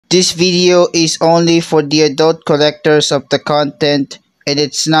This video is only for the adult collectors of the content, and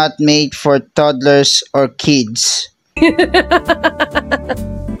it's not made for toddlers or kids.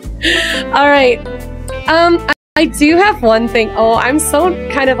 Alright. I do have one thing. Oh, I'm so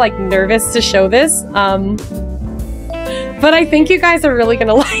kind of like nervous to show this. But I think you guys are really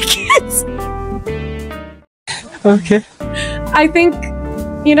gonna like it. Okay. I think,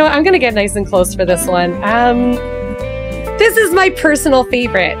 you know, I'm gonna get nice and close for this one. This is my personal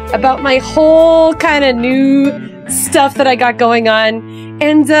favorite about my whole kind of new stuff that I got going on.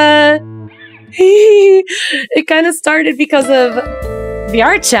 And, it kind of started because of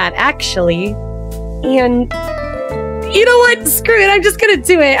VRChat, actually. And, you know what? Screw it. I'm just gonna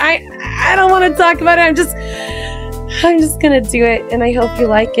do it. I don't want to talk about it. I'm just gonna do it, and I hope you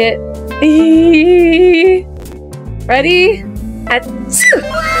like it. Ready? At two.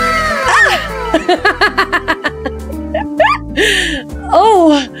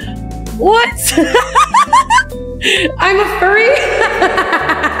 Oh, what? I'm a furry?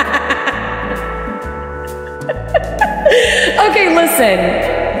 Okay, listen.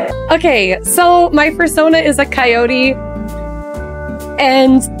 Okay, so my persona is a coyote,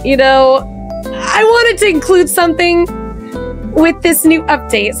 and, you know, I wanted to include something with this new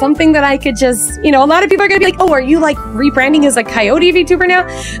update, something that I could just, you know, a lot of people are gonna be like, oh, are you like rebranding as a coyote VTuber now?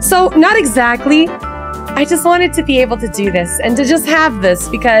 So, not exactly. I just wanted to be able to do this and to just have this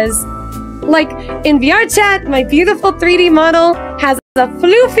because, like, in VRChat, my beautiful 3D model has a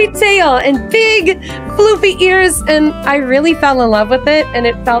floofy tail and big floofy ears, and I really fell in love with it, and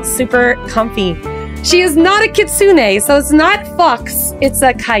it felt super comfy. She is not a kitsune, so it's not fox, it's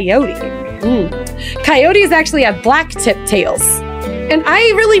a coyote. Coyotes actually have black tip tails. And I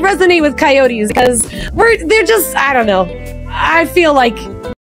really resonate with coyotes because they're just, I don't know. I feel like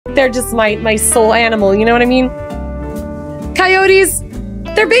they're just my soul animal, you know what I mean? Coyotes,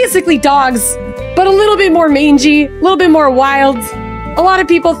 they're basically dogs, but a little bit more mangy, a little bit more wild. A lot of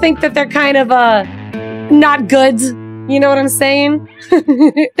people think that they're kind of, not good. You know what I'm saying?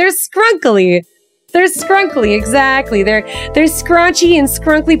 They're scrunkly. They're scrunkly, exactly. They're scrunchy and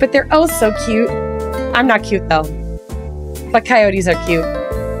scrunkly, but they're oh so cute. I'm not cute though, but coyotes are cute.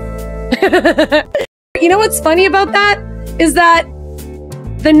 You know what's funny about that? Is that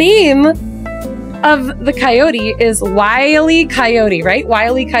the name of the coyote is Wily Coyote, right?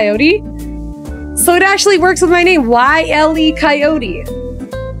 Wily Coyote. So it actually works with my name, Elly Coyote.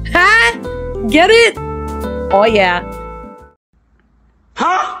 Huh? Get it? Oh yeah.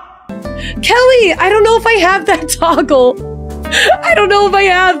 Huh? Kelly, I don't know if I have that toggle. I don't know if I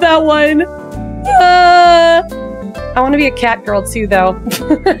have that one. I want to be a cat girl too, though.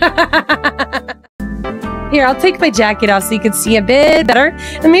 Here, I'll take my jacket off so you can see a bit better,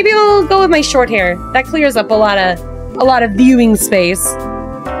 and maybe I'll go with my short hair. That clears up a lot of viewing space.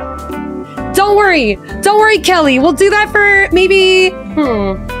 Don't worry, Kelly. We'll do that for maybe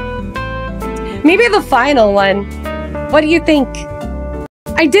the final one. What do you think?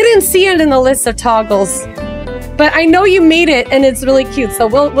 I didn't see it in the list of toggles, but I know you made it and it's really cute, so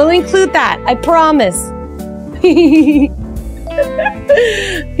we'll include that. I promise.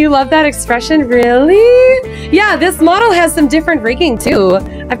 You love that expression? Really? Yeah, this model has some different rigging too.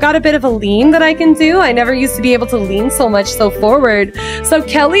 I've got a bit of a lean that I can do. I never used to be able to lean so much so forward. So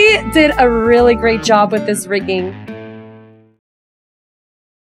Kelly did a really great job with this rigging.